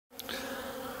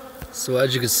So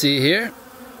as you can see here,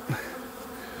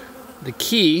 the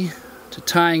key to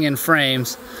tying in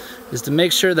frames is to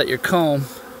make sure that your comb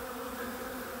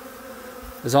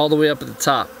is all the way up at the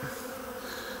top.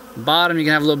 The bottom, you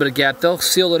can have a little bit of gap. They'll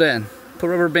seal it in. Put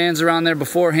rubber bands around there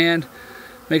beforehand.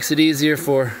 Makes it easier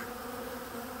for...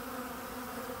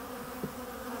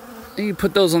 And you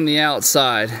put those on the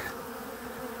outside.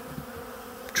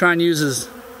 Try and use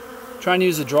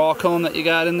the draw comb that you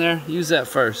got in there. Use that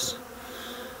first.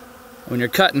 When you're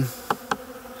cutting,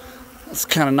 that's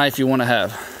the kind of knife you want to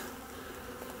have.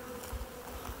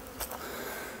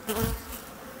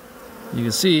 You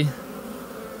can see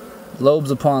lobes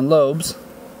upon lobes.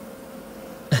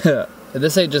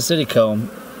 This ain't just any comb.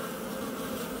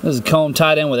 This is a comb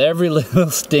tied in with every little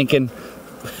stinking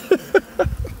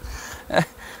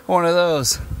one of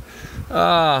those.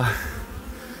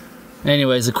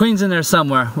 Anyways, the queen's in there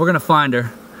somewhere. We're gonna find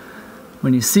her.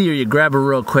 When you see her, you grab her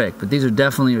real quick. But these are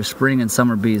definitely your spring and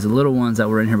summer bees. The little ones that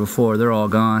were in here before, they're all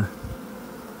gone.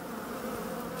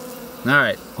 All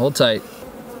right, hold tight.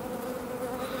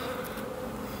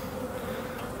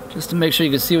 Just to make sure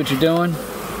you can see what you're doing.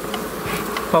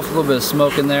 Puff a little bit of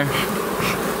smoke in there.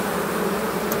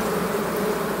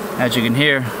 As you can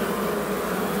hear,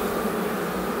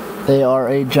 they are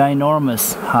a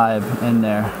ginormous hive in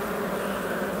there.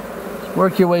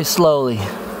 Work your way slowly.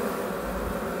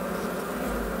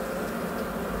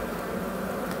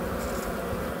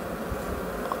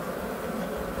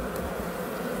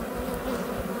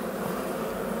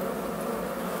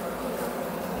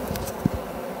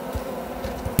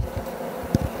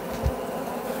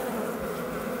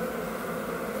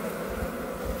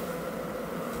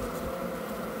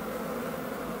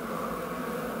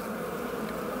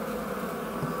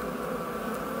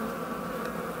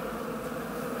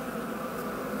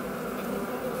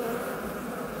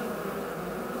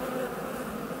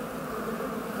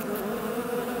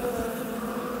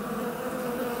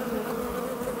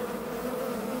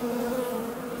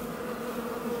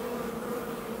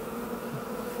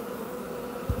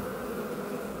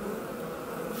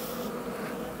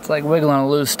 It's like wiggling a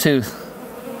loose tooth.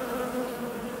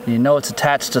 You know it's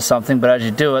attached to something, but as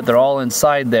you do it, they're all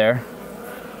inside there.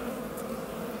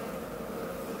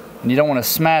 And you don't want to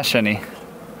smash any.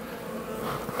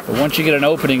 But once you get an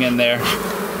opening in there,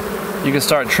 you can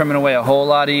start trimming away a whole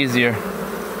lot easier.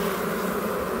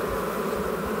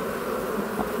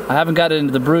 I haven't got it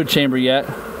into the brood chamber yet,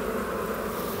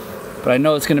 but I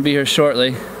know it's going to be here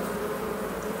shortly.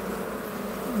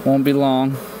 Won't be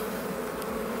long.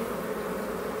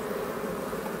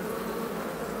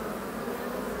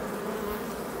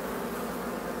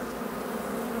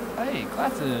 Hey,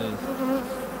 glasses.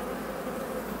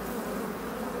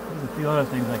 There's a few other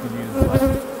things I could use,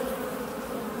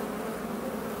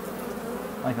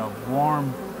 like a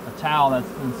towel that's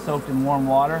been soaked in warm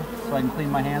water, so I can clean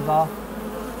my hands off.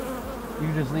 You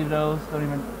can just leave those. Don't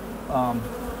even.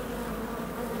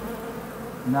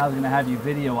 And I was gonna have you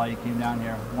video while you came down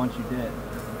here. Once you did,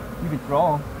 you can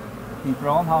throw them. Can you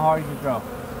throw them? How hard can you throw?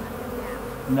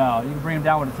 No, you can bring them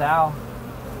down with a towel.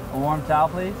 A warm towel,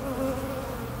 please.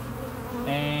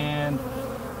 And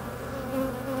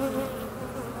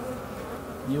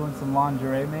you and some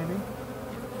lingerie, maybe?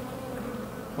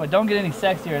 Well, don't get any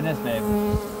sexier in this, babe.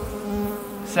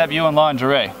 Except you and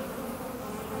lingerie.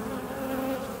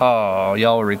 Oh,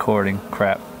 y'all were recording.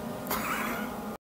 Crap.